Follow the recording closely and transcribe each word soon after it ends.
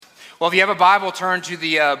Well, if you have a Bible, turn to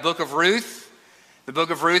the book of Ruth. The book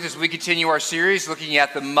of Ruth, as we continue our series looking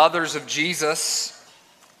at the mothers of Jesus.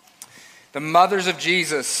 The mothers of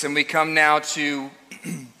Jesus. And we come now to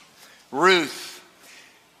Ruth.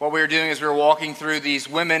 What we were doing is we were walking through these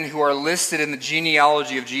women who are listed in the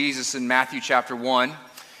genealogy of Jesus in Matthew chapter 1.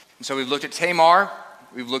 And so we've looked at Tamar,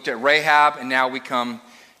 we've looked at Rahab, and now we come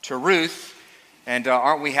to Ruth. And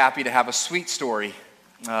aren't we happy to have a sweet story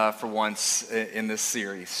for once in this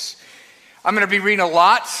series? I'm going to be reading a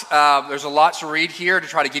lot. There's a lot to read here to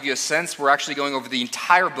try to give you a sense. We're actually going over the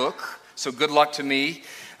entire book, so good luck to me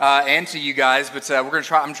and to you guys. But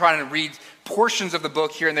I'm trying to read portions of the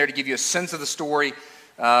book here and there to give you a sense of the story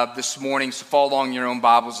this morning. So follow along in your own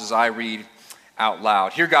Bibles as I read out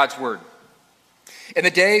loud. Hear God's word. In the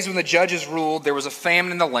days when the judges ruled, there was a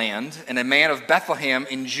famine in the land, and a man of Bethlehem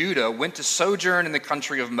in Judah went to sojourn in the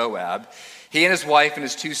country of Moab, he and his wife and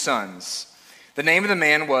his 2 sons. The name of the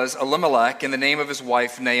man was Elimelech, and the name of his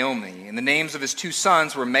wife Naomi. And the names of his 2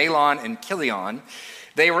 sons were Mahlon and Chilion.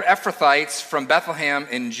 They were Ephrathites from Bethlehem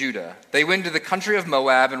in Judah. They went to the country of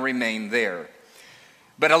Moab and remained there.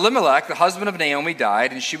 But Elimelech, the husband of Naomi,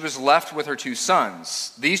 died, and she was left with her 2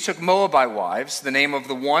 sons. These took Moabite wives. The name of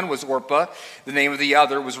the one was Orpah. The name of the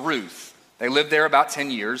other was Ruth. They lived there about 10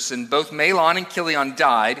 years, and both Mahlon and Chilion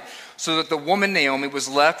died, so that the woman Naomi was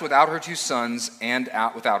left without her 2 sons and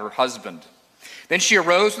without her husband. Then she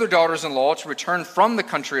arose with her daughters-in-law to return from the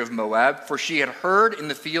country of Moab, for she had heard in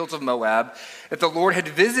the fields of Moab that the Lord had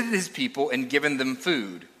visited his people and given them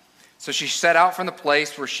food. So she set out from the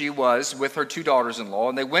place where she was with her 2 daughters-in-law,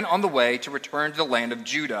 and they went on the way to return to the land of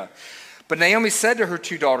Judah. But Naomi said to her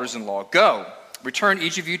 2 daughters-in-law, "Go, return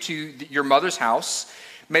each of you to your mother's house.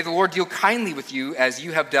 May the Lord deal kindly with you as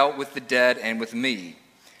you have dealt with the dead and with me.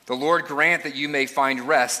 The Lord grant that you may find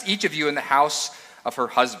rest, each of you in the house of her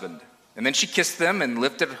husband." And then she kissed them and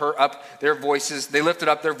lifted up their voices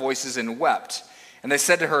and wept. And they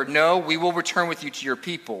said to her, "No, we will return with you to your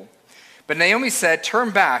people." But Naomi said, "Turn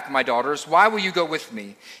back, my daughters. Why will you go with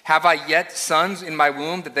me? Have I yet sons in my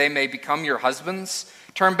womb that they may become your husbands?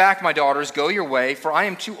 Turn back, my daughters, go your way, for I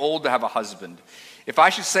am too old to have a husband. If I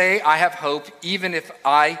should say I have hope, even if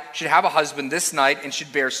I should have a husband this night and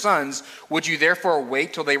should bear sons, would you therefore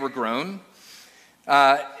wait till they were grown?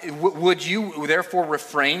 Would you therefore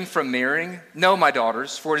refrain from marrying? No, my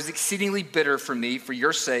daughters, for it is exceedingly bitter for me, for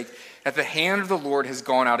your sake, that the hand of the Lord has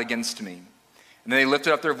gone out against me." And then they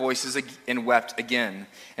lifted up their voices and wept again.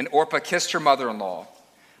 And Orpah kissed her mother-in-law.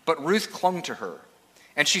 But Ruth clung to her.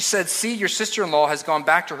 And she said, "See, your sister-in-law has gone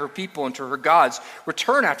back to her people and to her gods.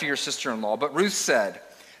 Return after your sister-in-law." But Ruth said,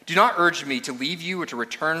 "Do not urge me to leave you or to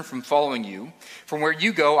return from following you. From where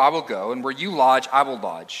you go, I will go, and where you lodge, I will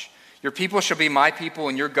lodge. Your people shall be my people,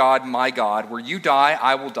 and your God my God. Where you die,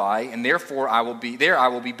 I will die, and therefore I will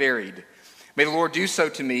be buried. May the Lord do so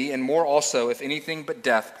to me, and more also, if anything but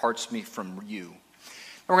death parts me from you."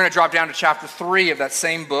 And we're going to drop down to chapter 3 of that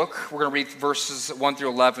same book. We're going to read verses 1 through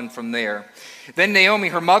 11 from there. Then Naomi,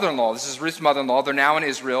 her mother-in-law, this is Ruth's mother-in-law, they're now in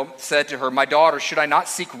Israel, said to her, "My daughter, should I not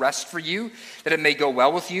seek rest for you, that it may go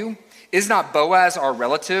well with you? Is not Boaz our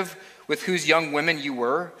relative, with whose young women you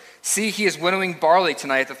were? See, he is winnowing barley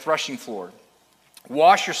tonight at the threshing floor.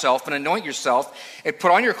 Wash yourself and anoint yourself, and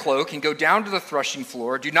put on your cloak and go down to the threshing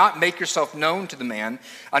floor. Do not make yourself known to the man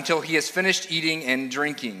until he has finished eating and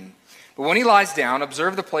drinking. But when he lies down,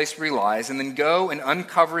 observe the place where he lies, and then go and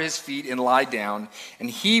uncover his feet and lie down, and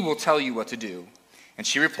he will tell you what to do." And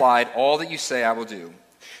she replied, "All that you say I will do."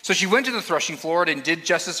 So she went to the threshing floor and did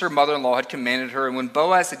just as her mother-in-law had commanded her. And when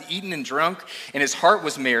Boaz had eaten and drunk, and his heart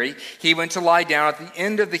was merry, he went to lie down at the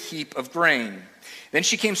end of the heap of grain. Then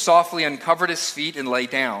she came softly, uncovered his feet, and lay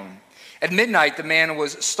down. At midnight the man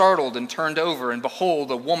was startled and turned over, and behold,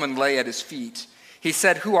 a woman lay at his feet. He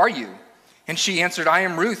said, "Who are you?" And she answered, "I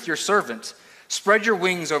am Ruth, your servant. Spread your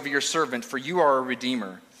wings over your servant, for you are a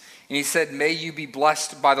redeemer." And he said, "May you be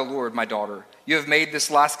blessed by the Lord, my daughter. You have made this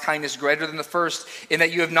last kindness greater than the first, in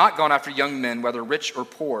that you have not gone after young men, whether rich or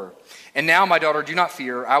poor. And now, my daughter, do not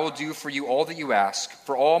fear. I will do for you all that you ask,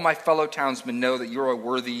 for all my fellow townsmen know that you are a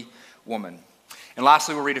worthy woman." And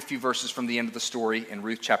lastly, we'll read a few verses from the end of the story in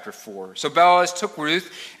Ruth chapter 4. So Boaz took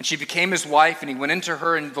Ruth, and she became his wife, and he went into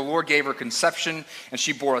her, and the Lord gave her conception, and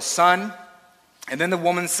she bore a son. And then the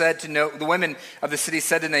women of the city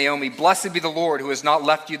said to Naomi, "Blessed be the Lord, who has not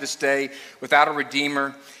left you this day without a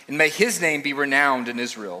redeemer, and may his name be renowned in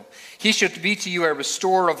Israel. He should be to you a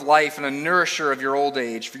restorer of life and a nourisher of your old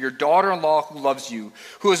age, for your daughter-in-law who loves you,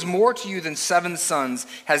 who is more to you than 7 sons,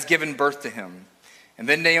 has given birth to him." And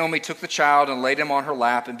then Naomi took the child and laid him on her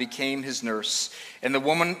lap and became his nurse. And the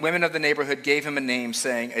women of the neighborhood gave him a name,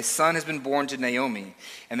 saying, "A son has been born to Naomi."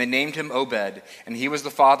 And they named him Obed, and he was the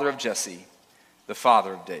father of Jesse, the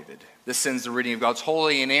father of David. This ends the reading of God's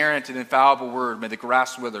holy, inerrant, and infallible word. May the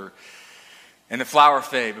grass wither and the flower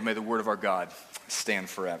fade, but may the word of our God stand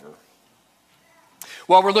forever.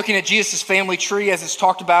 Well, we're looking at Jesus' family tree as it's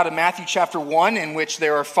talked about in Matthew chapter 1, in which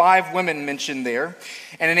there are 5 women mentioned there.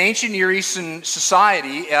 And in ancient Near Eastern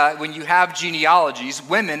society, when you have genealogies,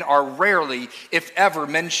 women are rarely, if ever,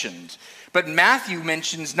 mentioned. But Matthew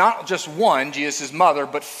mentions not just one, Jesus' mother,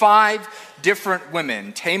 but 5 different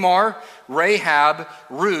women: Tamar, Rahab,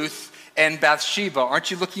 Ruth, and Bathsheba.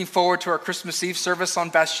 Aren't you looking forward to our Christmas Eve service on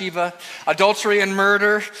Bathsheba? Adultery and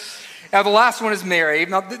murder. Now, the last one is Mary.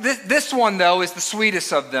 Now, this one, though, is the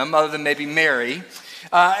sweetest of them, other than maybe Mary.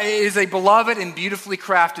 It is a beloved and beautifully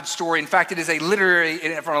crafted story. In fact, it is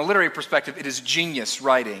from a literary perspective, it is genius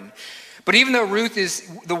writing. But even though Ruth is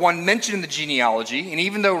the one mentioned in the genealogy, and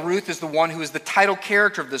even though Ruth is the one who is the title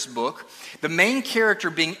character of this book, the main character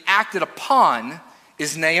being acted upon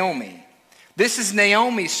is Naomi. This is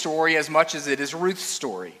Naomi's story as much as it is Ruth's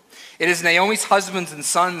story. It is Naomi's husbands and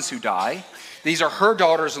sons who die. These are her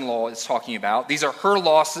daughters-in-law it's talking about. These are her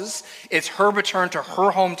losses. It's her return to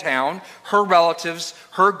her hometown, her relatives,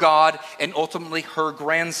 her God, and ultimately her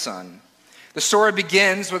grandson. The story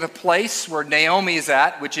begins with a place where Naomi is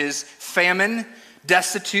at, which is famine,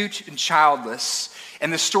 destitute, and childless.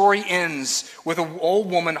 And the story ends with an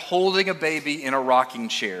old woman holding a baby in a rocking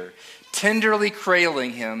chair, tenderly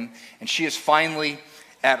cradling him, and she is finally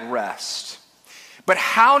at rest. But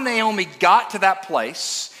how Naomi got to that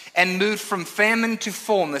place and moved from famine to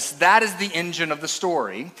fullness, that is the engine of the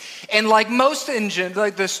story. And like most engines,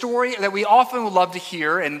 like the story that we often would love to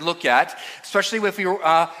hear and look at, especially if you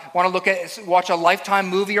want to watch a Lifetime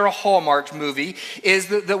movie or a Hallmark movie, is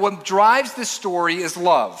that what drives this story is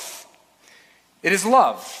love. It is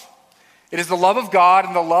love. It is the love of God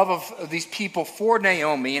and the love of these people for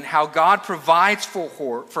Naomi, and how God provides for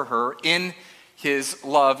her in his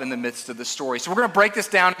love in the midst of the story. So we're going to break this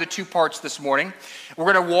down into 2 parts this morning.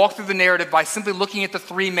 We're going to walk through the narrative by simply looking at the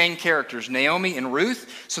 3 main characters, Naomi and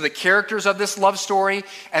Ruth, so the characters of this love story.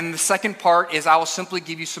 And the second part is I will simply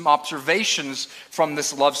give you some observations from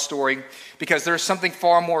this love story, because there's something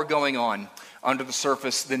far more going on under the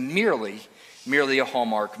surface than merely a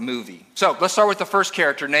Hallmark movie. So let's start with the first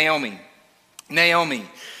character, Naomi. Naomi.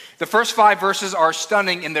 The first 5 verses are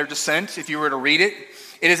stunning in their descent, if you were to read it.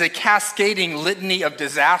 It is a cascading litany of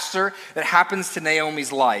disaster that happens to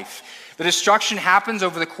Naomi's life. The destruction happens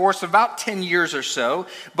over the course of about 10 years or so,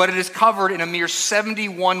 but it is covered in a mere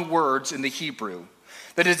 71 words in the Hebrew.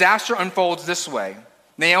 The disaster unfolds this way.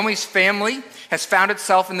 Naomi's family has found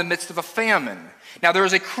itself in the midst of a famine. Now, there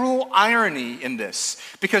is a cruel irony in this,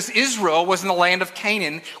 because Israel was in the land of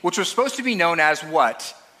Canaan, which was supposed to be known as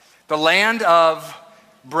what? The land of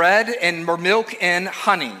bread and milk and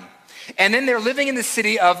honey. And then they're living in the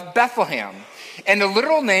city of Bethlehem. And the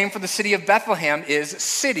literal name for the city of Bethlehem is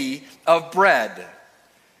City of Bread.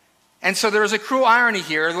 And so there is a cruel irony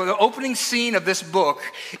here. The opening scene of this book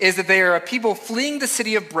is that there are people fleeing the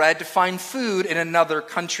city of bread to find food in another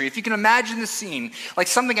country. If you can imagine the scene, like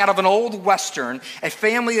something out of an old Western, a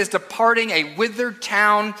family is departing a withered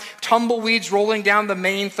town, tumbleweeds rolling down the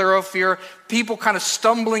main thoroughfare, people kind of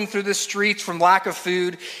stumbling through the streets from lack of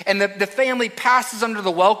food, and the family passes under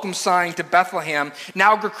the welcome sign to Bethlehem,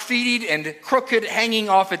 now graffitied and crooked, hanging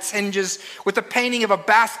off its hinges, with the painting of a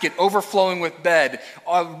basket overflowing with bread,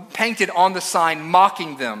 painted on the sign,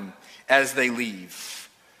 mocking them as they leave.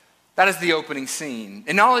 That is the opening scene.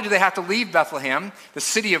 And not only do they have to leave Bethlehem, the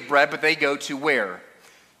city of bread, but they go to where?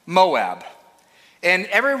 Moab. And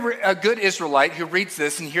every good Israelite who reads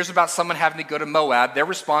this and hears about someone having to go to Moab, their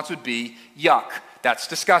response would be, yuck, that's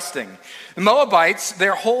disgusting. The Moabites,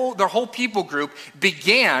 their whole people group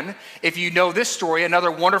began, if you know this story,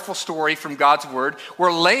 another wonderful story from God's word,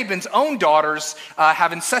 where Laban's own daughters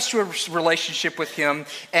have incestuous relationship with him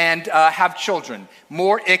and have children.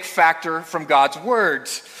 More ick factor from God's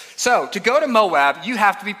words. So to go to Moab, you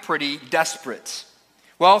have to be pretty desperate.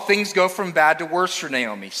 Well, things go from bad to worse for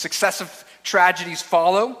Naomi. Successive tragedies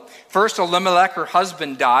follow. First, Elimelech, her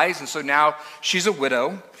husband, dies, and so now she's a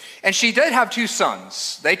widow. And she did have 2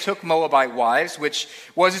 sons. They took Moabite wives, which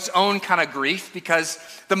was its own kind of grief, because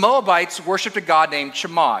the Moabites worshipped a god named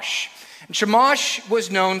Chemosh. And Chemosh was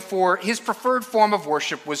known for his preferred form of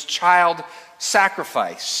worship was child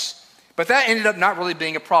sacrifice. But that ended up not really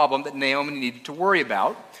being a problem that Naomi needed to worry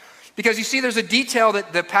about. Because you see, there's a detail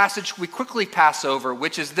that the passage we quickly pass over,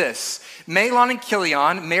 which is this. Mahlon and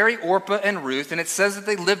Chilion marry Orpah and Ruth, and it says that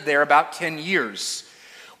they lived there about 10 years.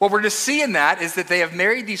 What we're to see in that is that they have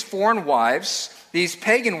married these foreign wives, these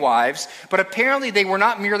pagan wives, but apparently they were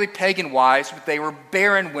not merely pagan wives, but they were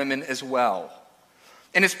barren women as well.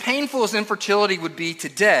 And as painful as infertility would be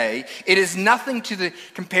today, it is nothing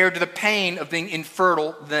compared to the pain of being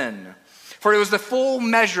infertile then. For it was the full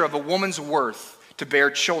measure of a woman's worth to bear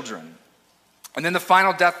children. And then the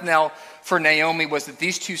final death knell for Naomi was that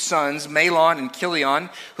these two sons, Mahlon and Chilion,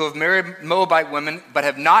 who have married Moabite women but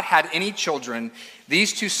have not had any children,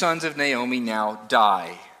 these two sons of Naomi now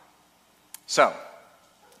die. So,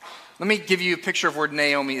 let me give you a picture of where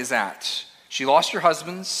Naomi is at. She lost her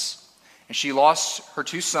husbands, and she lost her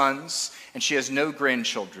two sons, and she has no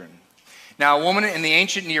grandchildren. Now, a woman in the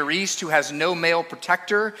ancient Near East who has no male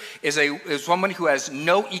protector is a woman who has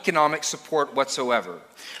no economic support whatsoever.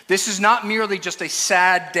 This is not merely just a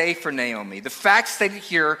sad day for Naomi. The facts stated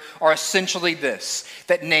here are essentially this,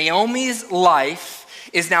 that Naomi's life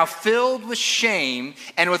is now filled with shame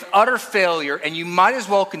and with utter failure, and you might as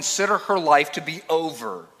well consider her life to be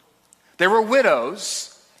over. There were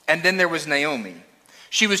widows, and then there was Naomi.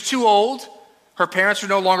 She was too old. Her parents were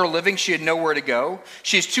no longer living. She had nowhere to go.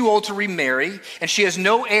 She is too old to remarry, and she has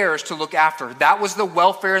no heirs to look after her. That was the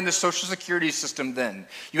welfare and the social security system then.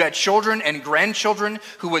 You had children and grandchildren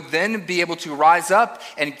who would then be able to rise up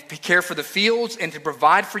and care for the fields and to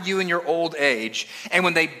provide for you in your old age. And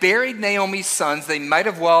when they buried Naomi's sons, they might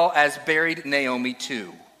have well as buried Naomi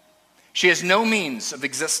too. She has no means of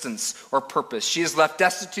existence or purpose. She is left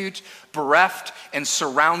destitute, bereft, and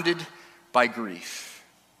surrounded by grief.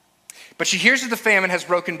 But she hears that the famine has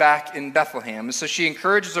broken back in Bethlehem, and so she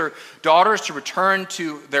encourages her daughters to return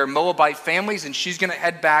to their Moabite families, and she's going to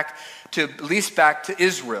head back to, at least back to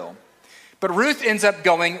Israel. But Ruth ends up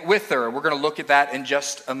going with her. We're going to look at that in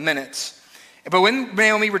just a minute. But when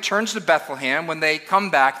Naomi returns to Bethlehem, when they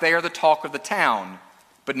come back, they are the talk of the town,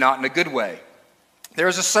 but not in a good way. There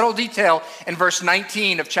is a subtle detail in verse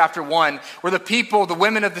 19 of chapter 1 where the people, the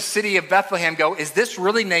women of the city of Bethlehem go, "Is this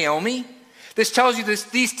really Naomi?" This tells you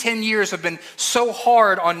these 10 years have been so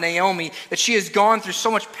hard on Naomi that she has gone through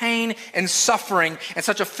so much pain and suffering and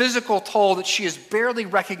such a physical toll that she is barely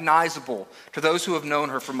recognizable to those who have known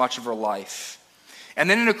her for much of her life. And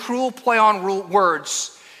then in a cruel play on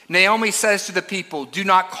words, Naomi says to the people, "Do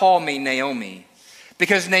not call me Naomi,"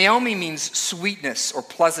 because Naomi means sweetness or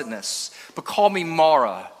pleasantness, but call me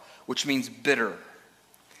Mara, which means bitter.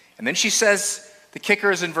 And then she says, the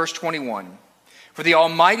kicker is in verse 21. "For the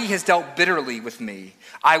Almighty has dealt bitterly with me.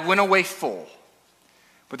 I went away full,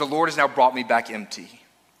 but the Lord has now brought me back empty."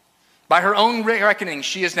 By her own reckoning,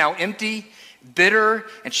 she is now empty, bitter,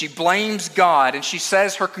 and she blames God. And she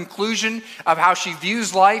says her conclusion of how she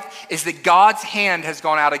views life is that God's hand has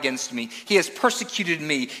gone out against me. He has persecuted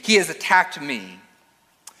me. He has attacked me.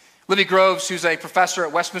 Libby Groves, who's a professor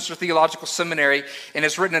at Westminster Theological Seminary and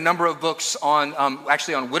has written a number of books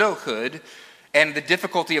on widowhood, and the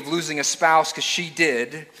difficulty of losing a spouse, because she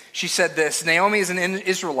did. She said this, "Naomi is an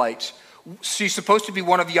Israelite. She's supposed to be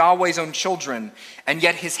one of Yahweh's own children, and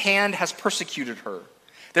yet his hand has persecuted her.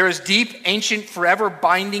 There is deep, ancient, forever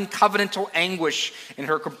binding covenantal anguish in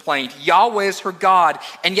her complaint. Yahweh is her God,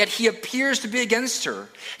 and yet he appears to be against her.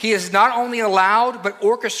 He has not only allowed, but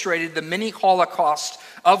orchestrated the many holocausts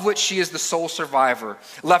of which she is the sole survivor,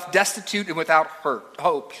 left destitute and without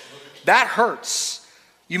hope. That hurts.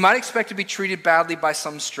 You might expect to be treated badly by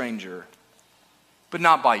some stranger, but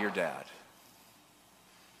not by your dad.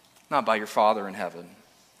 Not by your Father in heaven."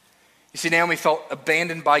 You see, Naomi felt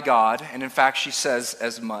abandoned by God, and in fact, she says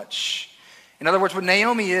as much. In other words, what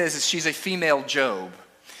Naomi is she's a female Job.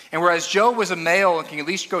 And whereas Job was a male and can at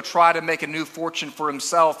least go try to make a new fortune for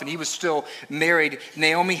himself, and he was still married,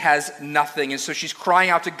 Naomi has nothing. And so she's crying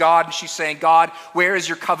out to God, and she's saying, "God, where is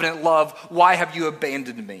your covenant love? Why have you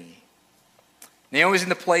abandoned me?" Naomi's in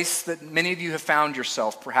the place that many of you have found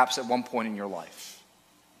yourself perhaps at one point in your life.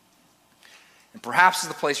 And perhaps is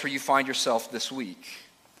the place where you find yourself this week.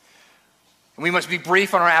 And we must be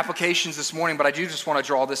brief on our applications this morning, but I do just want to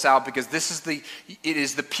draw this out because it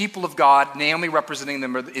is the people of God, Naomi representing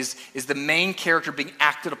them, is the main character being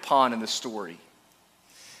acted upon in this story.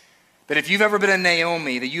 That if you've ever been a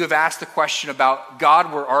Naomi, that you have asked the question about,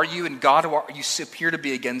 "God, where are you?" And "God, you appear to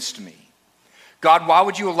be against me. God, why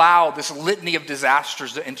would you allow this litany of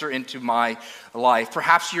disasters to enter into my life?"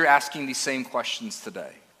 Perhaps you're asking these same questions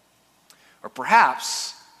today. Or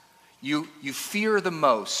perhaps you fear the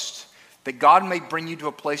most that God may bring you to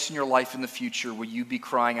a place in your life in the future where you be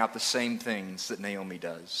crying out the same things that Naomi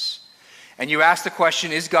does. And you ask the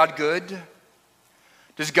question, is God good?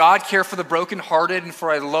 Does God care for the brokenhearted and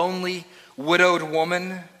for a lonely, widowed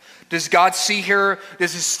woman? Does God see her?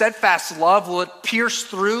 Does his steadfast love, will it pierce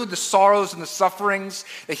through the sorrows and the sufferings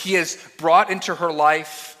that he has brought into her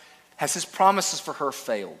life? Has his promises for her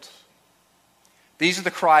failed? These are the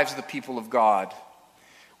cries of the people of God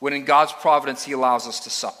when in God's providence he allows us to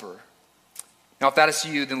suffer. Now, if that is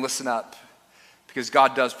you, then listen up, because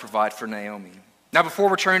God does provide for Naomi. Now, before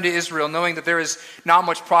returning to Israel, knowing that there is not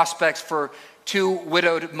much prospects for two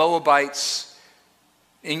widowed Moabites,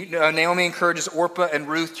 Naomi encourages Orpah and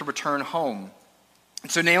Ruth to return home.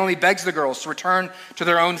 And so Naomi begs the girls to return to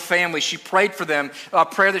their own family. She prayed for them, a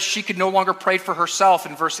prayer that she could no longer pray for herself.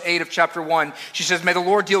 In verse 8 of chapter 1, she says, "May the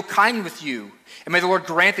Lord deal kindly with you, and may the Lord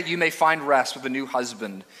grant that you may find rest with a new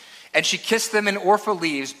husband." And she kissed them, and Orpah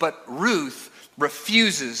leaves, but Ruth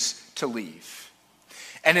refuses to leave.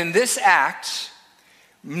 And in this act,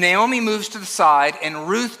 Naomi moves to the side, and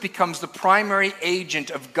Ruth becomes the primary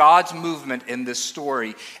agent of God's movement in this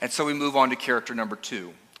story. And so we move on to character number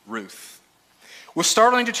 2, Ruth. With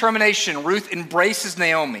startling determination, Ruth embraces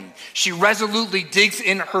Naomi. She resolutely digs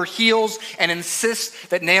in her heels and insists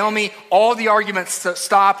that Naomi, all the arguments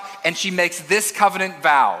stop, and she makes this covenant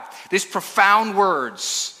vow, these profound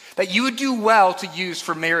words that you would do well to use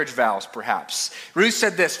for marriage vows, perhaps. Ruth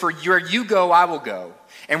said this, "For where you go, I will go.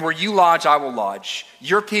 And where you lodge, I will lodge.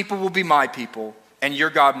 Your people will be my people, and your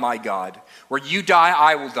God, my God. Where you die,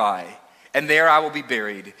 I will die, and there I will be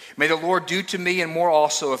buried. May the Lord do to me, and more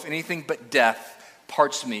also, if anything but death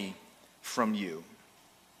parts me from you."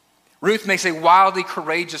 Ruth makes a wildly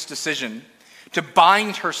courageous decision to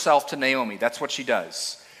bind herself to Naomi. That's what she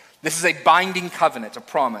does. This is a binding covenant, a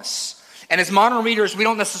promise. And as modern readers, we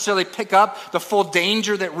don't necessarily pick up the full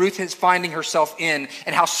danger that Ruth is finding herself in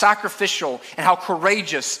and how sacrificial and how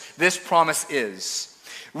courageous this promise is.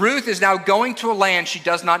 Ruth is now going to a land she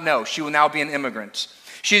does not know. She will now be an immigrant.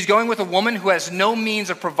 She is going with a woman who has no means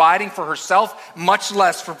of providing for herself, much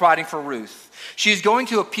less providing for Ruth. She is going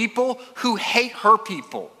to a people who hate her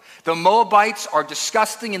people. The Moabites are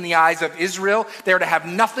disgusting in the eyes of Israel. They are to have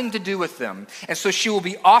nothing to do with them. And so she will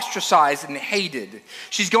be ostracized and hated.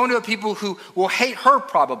 She's going to a people who will hate her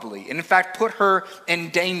probably, and in fact put her in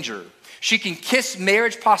danger. She can kiss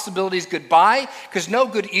marriage possibilities goodbye, because no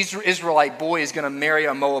good Israelite boy is going to marry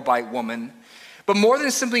a Moabite woman. But more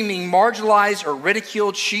than simply being marginalized or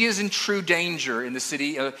ridiculed, she is in true danger in the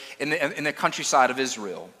city, in the countryside of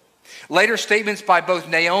Israel. Later statements by both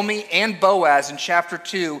Naomi and Boaz in chapter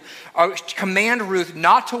 2 command Ruth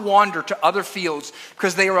not to wander to other fields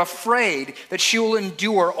because they are afraid that she will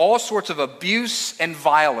endure all sorts of abuse and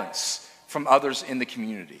violence from others in the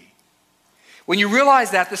community. When you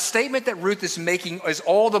realize that, the statement that Ruth is making is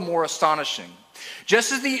all the more astonishing.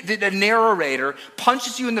 Just as the narrator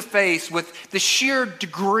punches you in the face with the sheer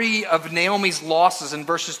degree of Naomi's losses in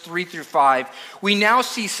verses 3 through 5, we now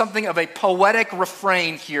see something of a poetic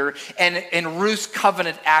refrain here in Ruth's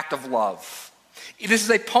covenant act of love. This is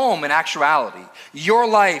a poem in actuality. Your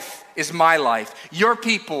life is my life. Your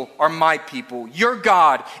people are my people. Your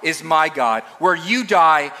God is my God. Where you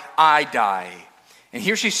die, I die. And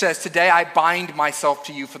here she says, "Today I bind myself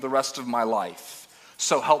to you for the rest of my life.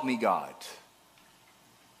 So help me God."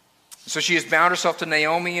 So she has bound herself to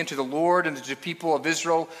Naomi and to the Lord and to the people of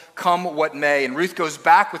Israel, come what may. And Ruth goes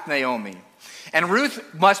back with Naomi. And Ruth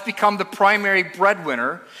must become the primary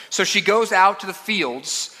breadwinner, so she goes out to the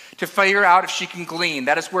fields to figure out if she can glean.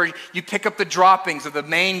 That is where you pick up the droppings of the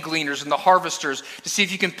main gleaners and the harvesters to see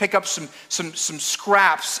if you can pick up some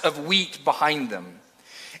scraps of wheat behind them.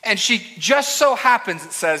 And she just so happens,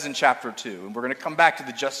 it says in chapter 2, and we're going to come back to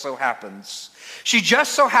the just so happens. She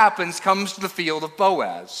just so happens comes to the field of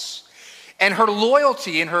Boaz. And her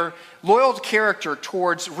loyalty and her loyal character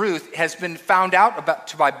towards Ruth has been found out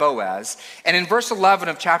by Boaz. And in verse 11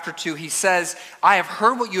 of chapter 2, he says, "I have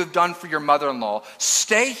heard what you have done for your mother-in-law.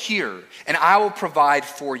 Stay here, and I will provide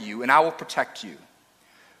for you, and I will protect you."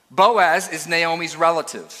 Boaz is Naomi's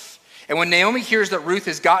relative. And when Naomi hears that Ruth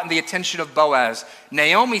has gotten the attention of Boaz,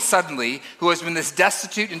 Naomi suddenly, who has been this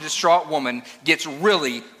destitute and distraught woman, gets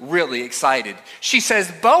really, really excited. She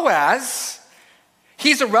says, "Boaz,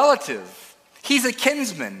 he's a relative. He's a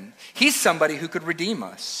kinsman. He's somebody who could redeem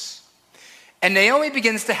us." And Naomi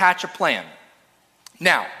begins to hatch a plan.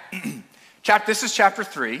 Now, this is chapter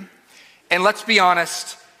 3, and let's be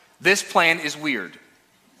honest, this plan is weird.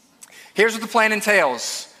 Here's what the plan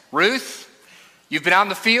entails. Ruth, you've been out in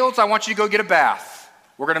the fields. I want you to go get a bath.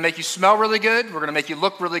 We're going to make you smell really good. We're going to make you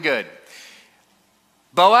look really good.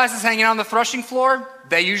 Boaz is hanging out on the threshing floor.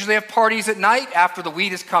 They usually have parties at night after the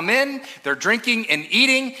wheat has come in. They're drinking and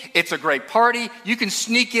eating. It's a great party. You can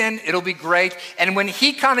sneak in. It'll be great. And when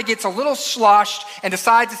he kind of gets a little sloshed and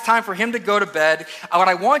decides it's time for him to go to bed, what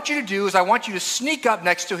I want you to do is I want you to sneak up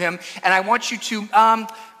next to him, and I want you to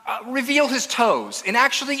reveal his toes. And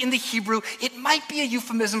actually in the Hebrew, it might be a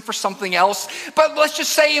euphemism for something else, but let's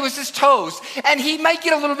just say it was his toes. And he might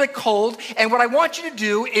get a little bit cold. And what I want you to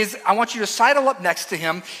do is I want you to sidle up next to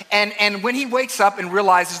him. And when he wakes up and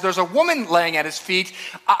realizes there's a woman laying at his feet,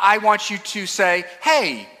 I want you to say,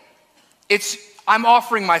 hey, I'm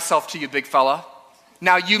offering myself to you, big fella.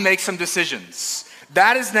 Now you make some decisions.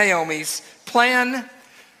 That is Naomi's plan.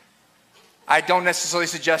 I don't necessarily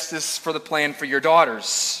suggest this for the plan for your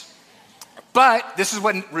daughters. But this is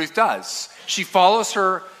what Ruth does. She follows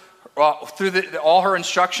her through all her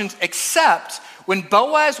instructions, except when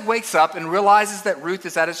Boaz wakes up and realizes that Ruth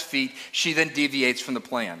is at his feet, she then deviates from the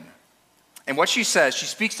plan. And what she says, she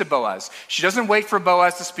speaks to Boaz. She doesn't wait for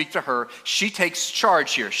Boaz to speak to her. She takes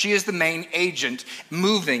charge here. She is the main agent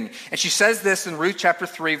moving. And she says this in Ruth chapter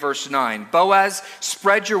 3, verse 9. Boaz,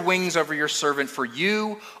 spread your wings over your servant, for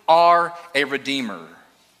you are a redeemer.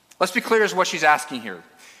 Let's be clear as what she's asking here.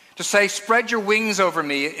 To say, spread your wings over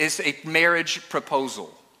me is a marriage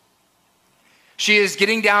proposal. She is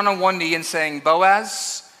getting down on one knee and saying,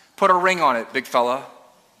 Boaz, put a ring on it, big fella.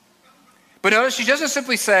 But notice she doesn't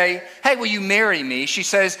simply say, hey, will you marry me? She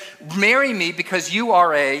says, marry me because you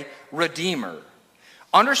are a redeemer.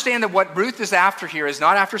 Understand that what Ruth is after here is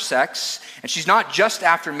not after sex, and she's not just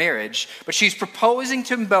after marriage, but she's proposing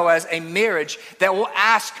to Boaz a marriage that will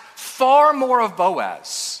ask far more of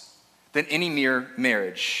Boaz than any mere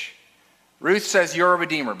marriage. Ruth says, you're a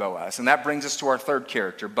redeemer, Boaz, and that brings us to our third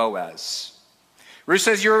character, Boaz. Ruth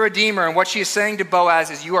says you're a redeemer, and what she is saying to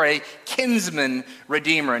Boaz is you are a kinsman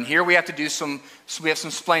redeemer. And here we have some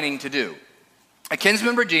explaining to do. A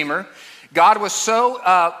kinsman redeemer, God was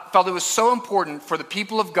felt it was so important for the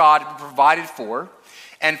people of God to be provided for,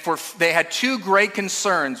 and they had two great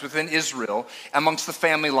concerns within Israel amongst the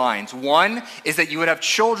family lines. One is that you would have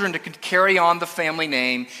children to carry on the family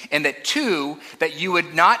name, and that you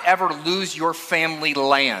would not ever lose your family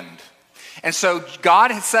land. And so God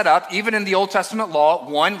has set up, even in the Old Testament law,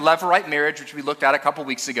 one levirate marriage, which we looked at a couple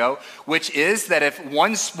weeks ago, which is that if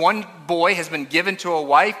one boy has been given to a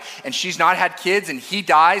wife and she's not had kids and he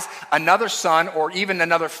dies, another son or even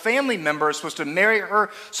another family member is supposed to marry her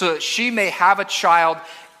so that she may have a child,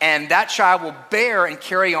 and that child will bear and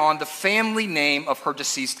carry on the family name of her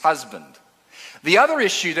deceased husband. The other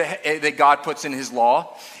issue that God puts in his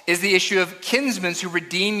law is the issue of kinsmen who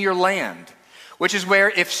redeem your land, which is where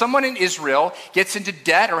if someone in Israel gets into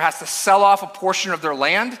debt or has to sell off a portion of their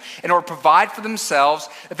land in order to provide for themselves,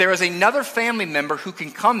 that there is another family member who can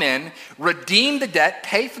come in, redeem the debt,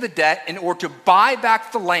 pay for the debt in order to buy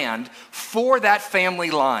back the land for that family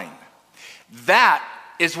line. That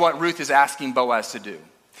is what Ruth is asking Boaz to do.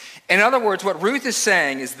 In other words, what Ruth is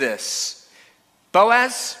saying is this: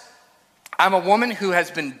 Boaz, I'm a woman who has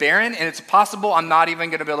been barren, and it's possible I'm not even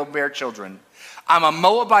going to be able to bear children. I'm a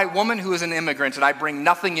Moabite woman who is an immigrant, and I bring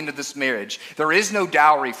nothing into this marriage. There is no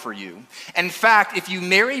dowry for you. In fact, if you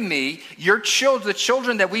marry me, the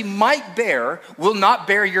children that we might bear will not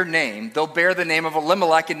bear your name. They'll bear the name of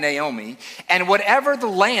Elimelech and Naomi. And whatever the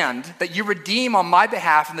land that you redeem on my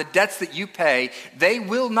behalf and the debts that you pay, they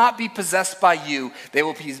will not be possessed by you. They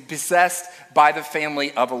will be possessed by the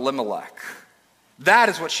family of Elimelech. That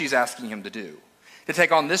is what she's asking him to do, to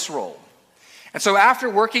take on this role. And so after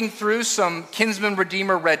working through some kinsman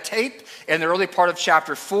redeemer red tape in the early part of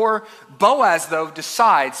chapter 4, Boaz, though,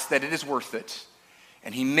 decides that it is worth it,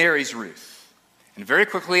 and he marries Ruth. And very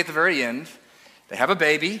quickly at the very end, they have a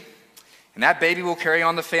baby, and that baby will carry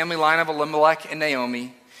on the family line of Elimelech and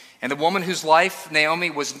Naomi. And the woman whose life, Naomi,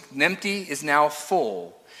 was empty is now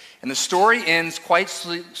full. And the story ends quite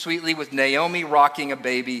sweetly with Naomi rocking a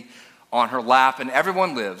baby on her lap, and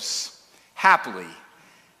everyone lives happily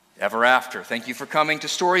ever after. Thank you for coming to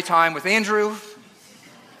Story Time with Andrew.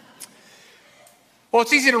 Well,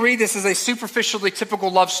 it's easy to read this as a superficially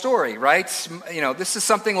typical love story, right? This is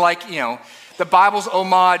something like, the Bible's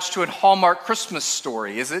homage to a Hallmark Christmas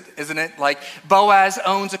story, isn't it? Like Boaz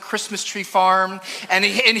owns a Christmas tree farm, and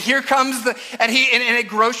here comes in a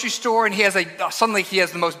grocery store, and suddenly he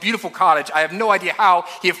has the most beautiful cottage. I have no idea how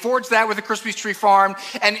he affords that with a Christmas tree farm.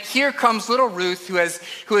 And here comes little Ruth, who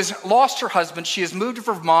has lost her husband. She has moved to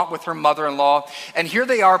Vermont with her mother-in-law, and here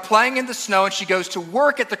they are playing in the snow, and she goes to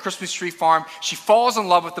work at the Christmas tree farm. She falls in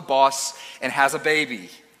love with the boss and has a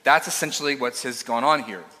baby. That's essentially what has gone on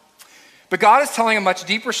here. But God is telling a much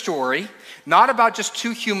deeper story, not about just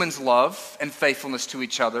two humans' love and faithfulness to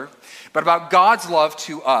each other, but about God's love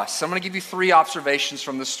to us. I'm going to give you 3 observations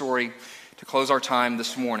from this story to close our time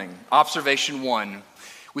this morning. Observation 1,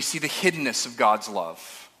 we see the hiddenness of God's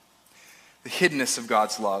love. The hiddenness of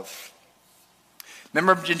God's love.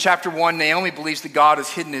 Remember in chapter 1, Naomi believes that God has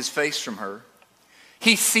hidden his face from her.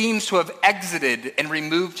 He seems to have exited and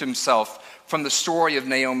removed himself from the story of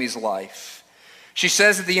Naomi's life. She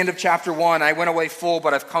says at the end of chapter 1, I went away full,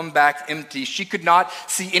 but I've come back empty. She could not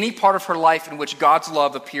see any part of her life in which God's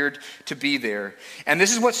love appeared to be there. And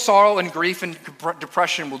this is what sorrow and grief and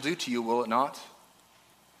depression will do to you, will it not?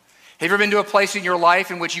 Have you ever been to a place in your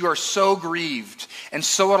life in which you are so grieved and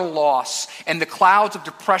so at a loss, and the clouds of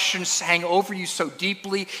depression hang over you so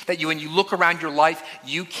deeply that when you look around your life,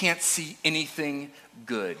 you can't see anything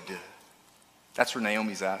good? That's where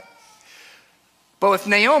Naomi's at. But with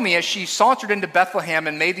Naomi, as she sauntered into Bethlehem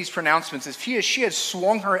and made these pronouncements, if she had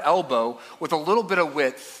swung her elbow with a little bit of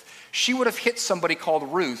width, she would have hit somebody called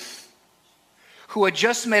Ruth, who had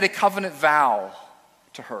just made a covenant vow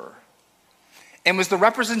to her, and was the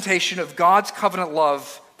representation of God's covenant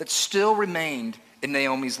love that still remained in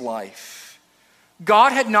Naomi's life.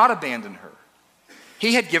 God had not abandoned her.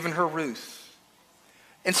 He had given her Ruth.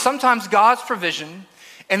 And sometimes God's provision,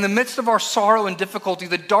 in the midst of our sorrow and difficulty,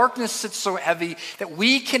 the darkness sits so heavy that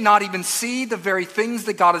we cannot even see the very things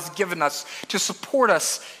that God has given us to support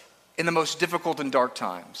us in the most difficult and dark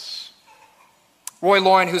times. Roy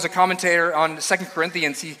Lauren, who's a commentator on 2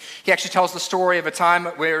 Corinthians, he actually tells the story of a time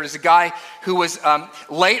where there's a guy who was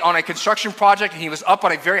late on a construction project, and he was up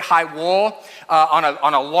on a very high wall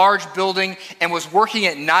on a large building and was working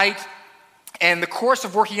at night. And in the course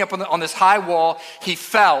of working up on this high wall, he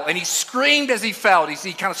fell, and he screamed as he fell.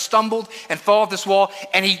 He kind of stumbled and fell off this wall,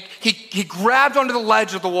 and he grabbed onto the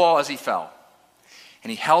ledge of the wall as he fell.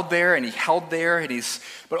 And he held there,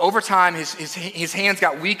 but over time, his hands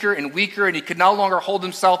got weaker and weaker, and he could no longer hold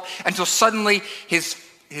himself until suddenly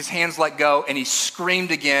his hands let go, and he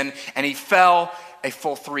screamed again, and he fell a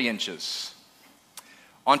full 3 inches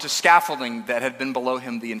onto scaffolding that had been below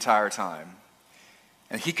him the entire time.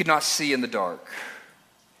 And he could not see in the dark.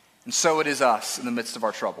 And so it is us in the midst of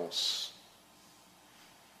our troubles.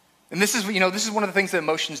 And this is one of the things that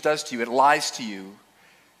emotions does to you. It lies to you.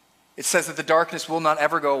 It says that the darkness will not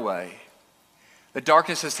ever go away. The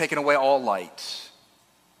darkness has taken away all light.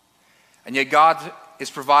 And yet God is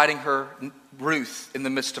providing her Ruth in the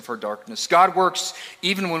midst of her darkness. God works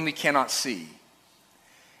even when we cannot see.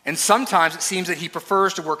 And sometimes it seems that he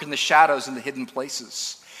prefers to work in the shadows and the hidden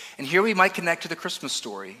places. And here we might connect to the Christmas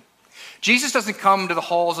story. Jesus doesn't come to the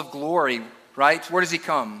halls of glory, right? Where does he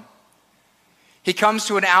come? He comes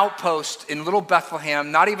to an outpost in little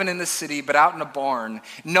Bethlehem, not even in the city, but out in a barn.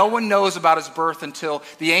 No one knows about his birth until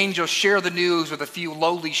the angels share the news with a few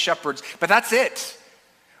lowly shepherds. But that's it.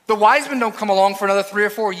 The wise men don't come along for another 3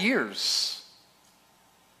 or 4 years.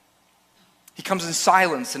 He comes in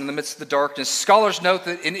silence and in the midst of the darkness. Scholars note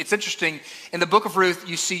that, and it's interesting, in the book of Ruth,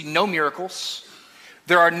 you see no miracles.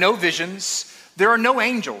 There are no visions. There are no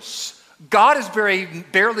angels. God is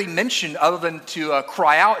barely mentioned other than to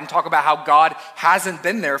cry out and talk about how God hasn't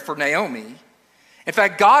been there for Naomi. In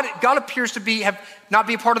fact, God appears to not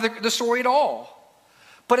be a part of the story at all.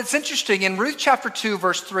 But it's interesting, in Ruth chapter 2,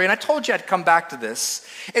 verse 3, and I told you I'd come back to this,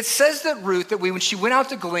 it says that Ruth, when she went out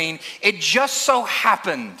to glean, it just so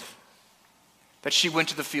happened that she went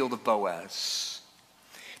to the field of Boaz.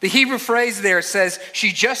 The Hebrew phrase there says,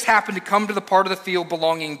 she just happened to come to the part of the field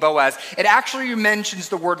belonging Boaz. It actually mentions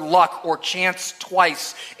the word luck or chance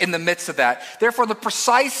twice in the midst of that. Therefore, the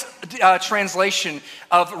precise translation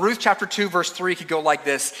of Ruth chapter 2, verse 3 could go like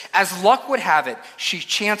this. As luck would have it, she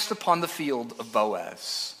chanced upon the field of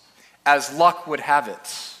Boaz. As luck would have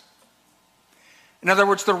it. In other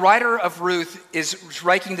words, the writer of Ruth is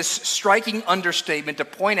striking this striking understatement to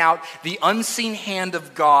point out the unseen hand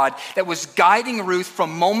of God that was guiding Ruth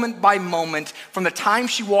from moment by moment, from the time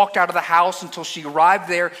she walked out of the house until she arrived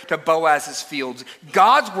there to Boaz's fields.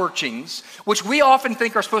 God's workings, which we often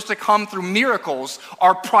think are supposed to come through miracles,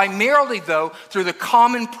 are primarily, though, through the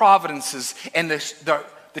common providences and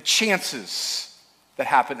the chances that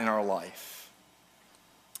happen in our life.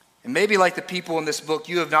 And maybe like the people in this book,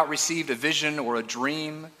 you have not received a vision or a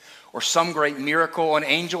dream or some great miracle. An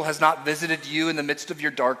angel has not visited you in the midst of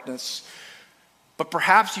your darkness. But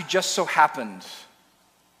perhaps you just so happened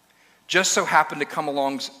to come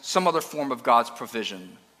along some other form of God's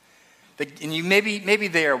provision. And you maybe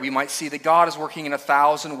there we might see that God is working in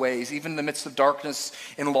 1,000 ways, even in the midst of darkness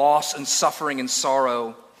and loss and suffering and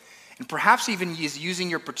sorrow. And perhaps even He is using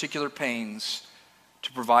your particular pains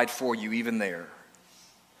to provide for you even there.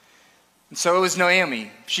 And so it was Naomi.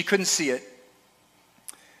 She couldn't see it.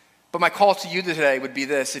 But my call to you today would be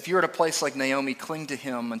this. If you're at a place like Naomi, cling to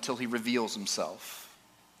him until he reveals himself.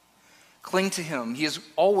 Cling to him. He is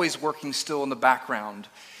always working still in the background.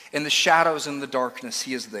 In the shadows and the darkness,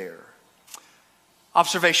 he is there.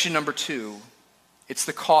 Observation number 2, it's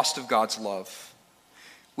the cost of God's love.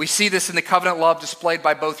 We see this in the covenant love displayed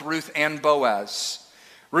by both Ruth and Boaz.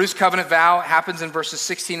 Ruth's covenant vow happens in verses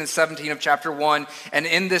 16 and 17 of chapter 1, and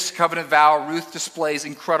in this covenant vow, Ruth displays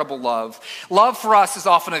incredible love. Love for us is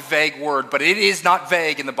often a vague word, but it is not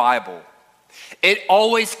vague in the Bible. It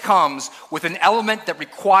always comes with an element that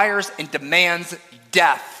requires and demands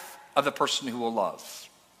death of the person who will love.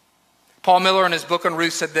 Paul Miller in his book on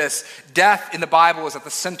Ruth said this, death in the Bible is at the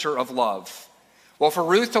center of love. Well, for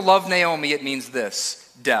Ruth to love Naomi, it means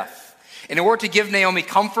this, death. In order to give Naomi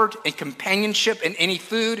comfort and companionship and any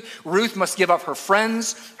food, Ruth must give up her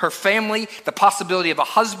friends, her family, the possibility of a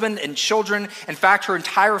husband and children, in fact, her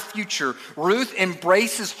entire future. Ruth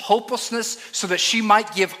embraces hopelessness so that she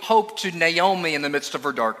might give hope to Naomi in the midst of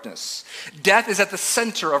her darkness. Death is at the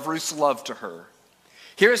center of Ruth's love to her.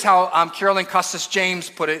 Here's how Carolyn Custis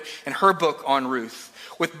James put it in her book on Ruth.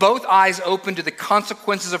 With both eyes open to the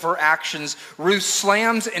consequences of her actions, Ruth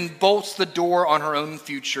slams and bolts the door on her own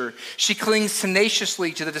future. She clings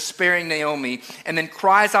tenaciously to the despairing Naomi and then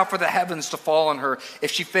cries out for the heavens to fall on her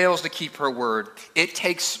if she fails to keep her word. It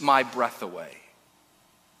takes my breath away.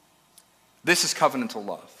 This is covenantal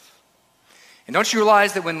love. And don't you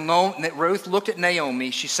realize that when Ruth looked at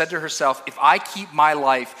Naomi, she said to herself, if I keep my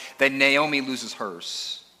life, then Naomi loses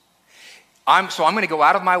hers. So I'm going to go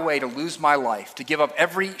out of my way to lose my life, to give up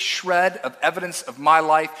every shred of evidence of my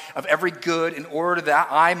life, of every good, in order that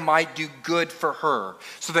I might do good for her.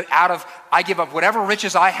 So that I give up whatever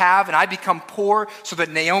riches I have and I become poor so that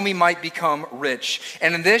Naomi might become rich.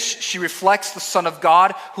 And in this, she reflects the Son of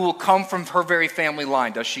God who will come from her very family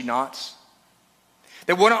line, does she not?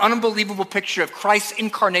 That what an unbelievable picture of Christ's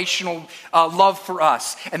incarnational love for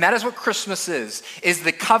us. And that is what Christmas is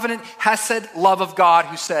the covenant hesed love of God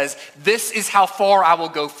who says, this is how far I will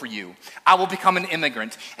go for you. I will become an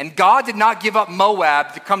immigrant. And God did not give up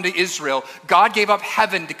Moab to come to Israel. God gave up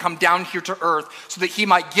heaven to come down here to earth so that he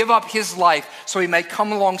might give up his life, so he might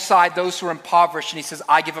come alongside those who are impoverished. And he says,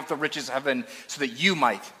 I give up the riches of heaven so that you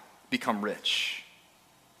might become rich.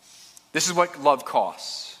 This is what love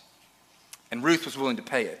costs. And Ruth was willing to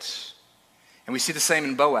pay it. And we see the same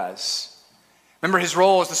in Boaz. Remember, his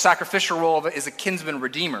role as the sacrificial role is a kinsman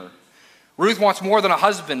redeemer. Ruth wants more than a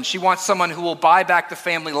husband. She wants someone who will buy back the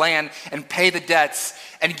family land and pay the debts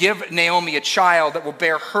and give Naomi a child that will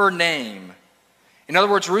bear her name. In other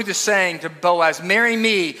words, Ruth is saying to Boaz, marry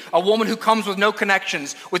me, a woman who comes with no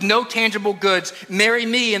connections, with no tangible goods. Marry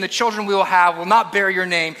me, and the children we will have will not bear your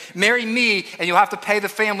name. Marry me, and you'll have to pay the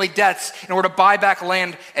family debts in order to buy back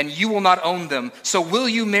land, and you will not own them. So will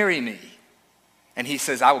you marry me? And he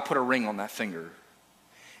says, I will put a ring on that finger.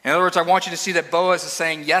 In other words, I want you to see that Boaz is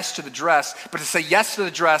saying yes to the dress, but to say yes to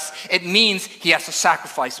the dress, it means he has to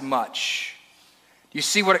sacrifice much. You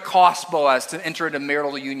see what it costs Boaz to enter into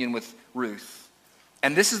marital union with Ruth.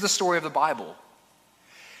 And this is the story of the Bible.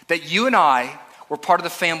 That you and I were part of the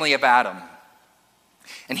family of Adam.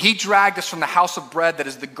 And he dragged us from the house of bread that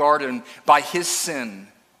is the garden by his sin.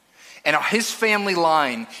 And his family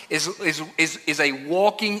line is a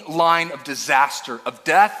walking line of disaster, of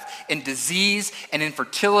death and disease and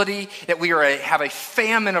infertility, that we have a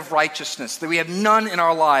famine of righteousness, that we have none in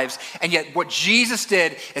our lives. And yet what Jesus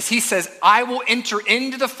did is he says, I will enter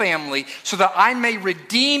into the family so that I may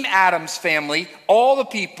redeem Adam's family, all the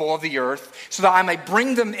people of the earth, so that I may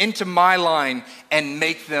bring them into my line and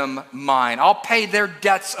make them mine. I'll pay their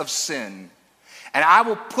debts of sin, and I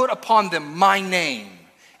will put upon them my name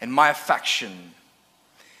and my affection.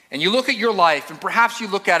 And you look at your life, and perhaps you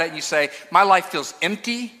look at it and you say, my life feels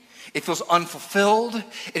empty, it feels unfulfilled,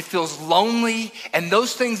 it feels lonely, and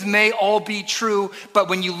those things may all be true, but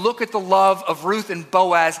when you look at the love of Ruth and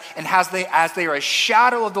Boaz, and as they are a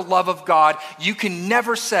shadow of the love of God, you can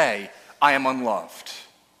never say, I am unloved.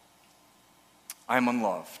 I am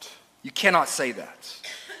unloved. You cannot say that.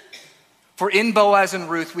 For in Boaz and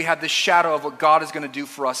Ruth, we have this shadow of what God is going to do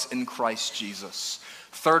for us in Christ Jesus.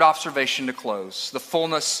 Third observation to close, the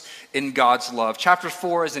fullness in God's love. Chapter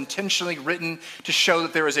 4 is intentionally written to show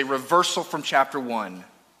that there is a reversal from chapter 1.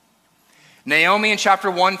 Naomi in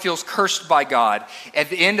chapter 1 feels cursed by God.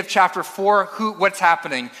 At the end of chapter 4, what's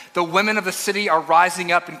happening? The women of the city are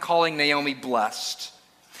rising up and calling Naomi blessed.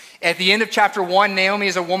 At the end of chapter 1, Naomi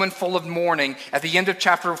is a woman full of mourning. At the end of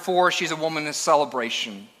chapter 4, she's a woman of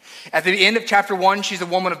celebration. At the end of chapter 1, she's a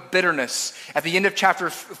woman of bitterness. At the end of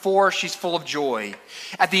chapter 4, she's full of joy.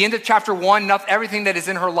 At the end of chapter 1, not everything that is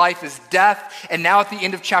in her life is death. And now at the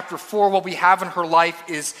end of chapter 4, what we have in her life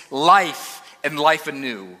is life and life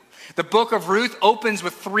anew. The book of Ruth opens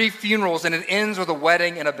with 3 funerals and it ends with a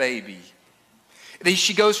wedding and a baby.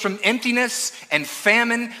 She goes from emptiness and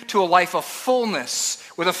famine to a life of fullness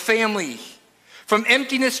with a family. From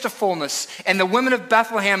emptiness to fullness. And the women of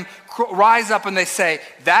Bethlehem rise up and they say,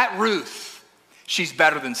 that Ruth, she's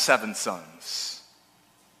better than 7 sons.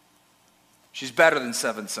 She's better than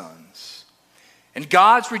 7 sons. And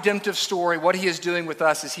God's redemptive story, what he is doing with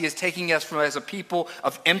us is he is taking us from as a people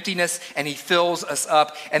of emptiness and he fills us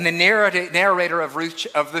up. And the narrator of Ruth,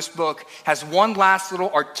 of this book, has one last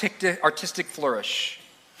little artistic flourish.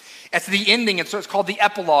 It's the ending, and so it's called the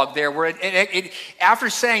epilogue there, where it after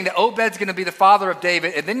saying that Obed's going to be the father of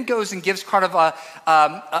David, it then goes and gives kind of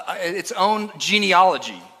its own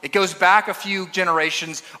genealogy. It goes back a few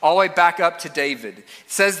generations, all the way back up to David. It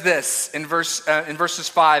says this in verses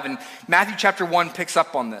 5, and Matthew chapter 1 picks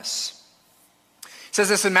up on this. It says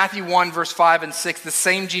this in Matthew 1, verse 5 and 6, the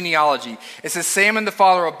same genealogy. It says, Salmon the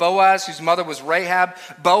father of Boaz, whose mother was Rahab.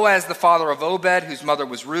 Boaz the father of Obed, whose mother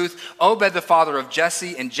was Ruth. Obed the father of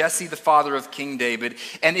Jesse, and Jesse the father of King David.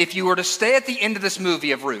 And if you were to stay at the end of this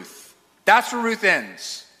movie of Ruth, that's where Ruth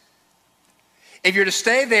ends. If you're to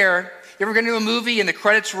stay there, you ever going to do a movie and the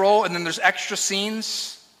credits roll and then there's extra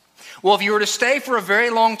scenes? Well, if you were to stay for a very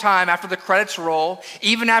long time after the credits roll,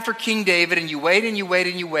 even after King David, and you wait and you wait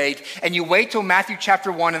and you wait, and you wait till Matthew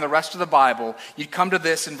chapter 1 and the rest of the Bible, you'd come to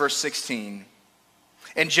this in verse 16.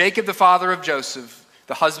 And Jacob, the father of Joseph,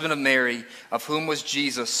 the husband of Mary, of whom was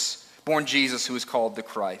born Jesus, who is called the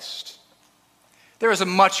Christ. There is a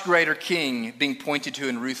much greater king being pointed to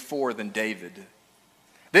in Ruth 4 than David.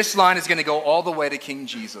 This line is going to go all the way to King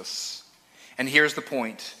Jesus. And here's the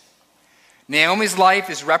point. Naomi's life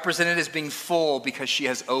is represented as being full because she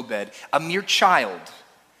has Obed, a mere child,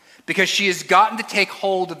 because she has gotten to take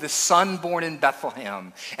hold of the son born in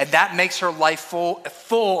Bethlehem, and that makes her life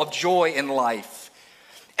full of joy in life.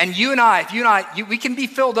 And you and I, we can be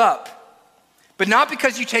filled up, but not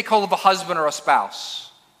because you take hold of a husband or a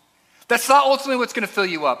spouse. That's not ultimately what's going to fill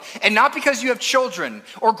you up. And not because you have children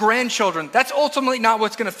or grandchildren. That's ultimately not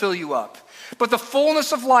what's going to fill you up. But the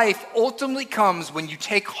fullness of life ultimately comes when you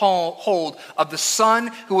take hold of the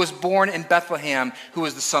Son who was born in Bethlehem, who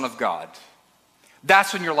is the Son of God.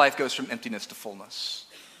 That's when your life goes from emptiness to fullness.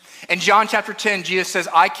 In John chapter 10, Jesus says,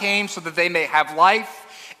 I came so that they may have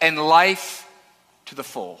life and life to the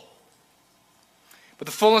full. But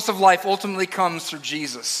the fullness of life ultimately comes through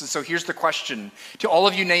Jesus. And so here's the question to all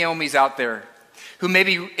of you Naomis out there, who may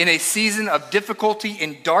be in a season of difficulty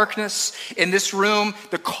and darkness. In this room,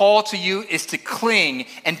 the call to you is to cling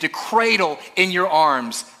and to cradle in your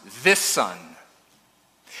arms this son.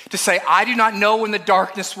 To say, I do not know when the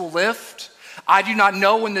darkness will lift. I do not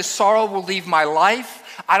know when this sorrow will leave my life.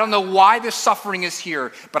 I don't know why this suffering is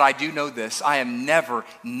here, but I do know this. I am never,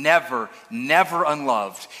 never, never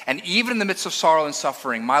unloved. And even in the midst of sorrow and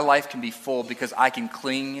suffering, my life can be full because I can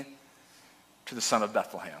cling to the Son of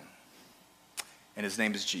Bethlehem. And his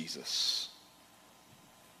name is Jesus.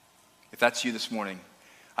 If that's you this morning,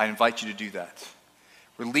 I invite you to do that.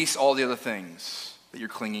 Release all the other things that you're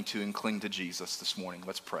clinging to and cling to Jesus this morning.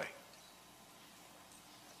 Let's pray.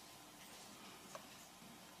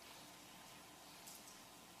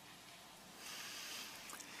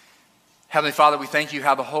 Heavenly Father, we thank you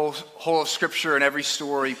how the whole of Scripture and every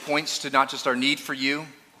story points to not just our need for you,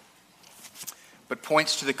 but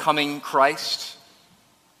points to the coming Christ.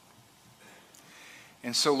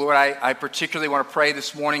 And so, Lord, I particularly want to pray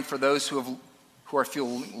this morning for those who are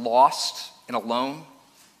feeling lost and alone,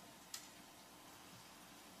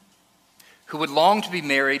 who would long to be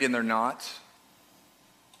married and they're not,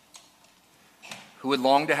 who would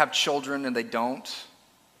long to have children and they don't,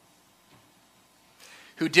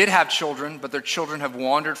 who did have children, but their children have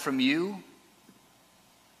wandered from you,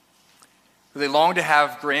 who they long to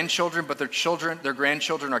have grandchildren, but their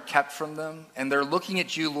grandchildren are kept from them, and they're looking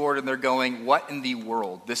at you, Lord, and they're going, what in the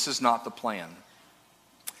world? This is not the plan.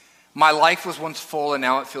 My life was once full, and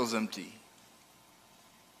now it feels empty.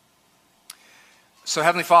 So,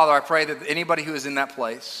 Heavenly Father, I pray that anybody who is in that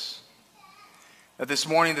place, that this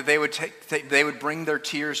morning that they would bring their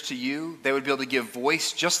tears to you. They would be able to give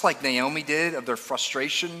voice, just like Naomi did, of their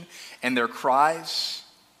frustration and their cries.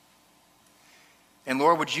 And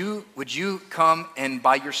Lord, would you come and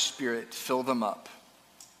by your Spirit fill them up?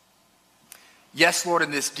 Yes, Lord,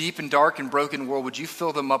 in this deep and dark and broken world, would you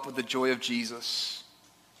fill them up with the joy of Jesus?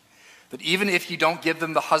 that even if you don't give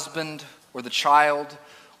them the husband or the child,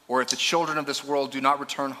 or if the children of this world do not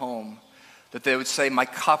return home, that they would say, my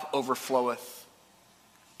cup overfloweth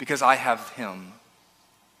because I have him.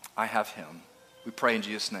 I have him. We pray in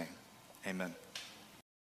Jesus' name. Amen.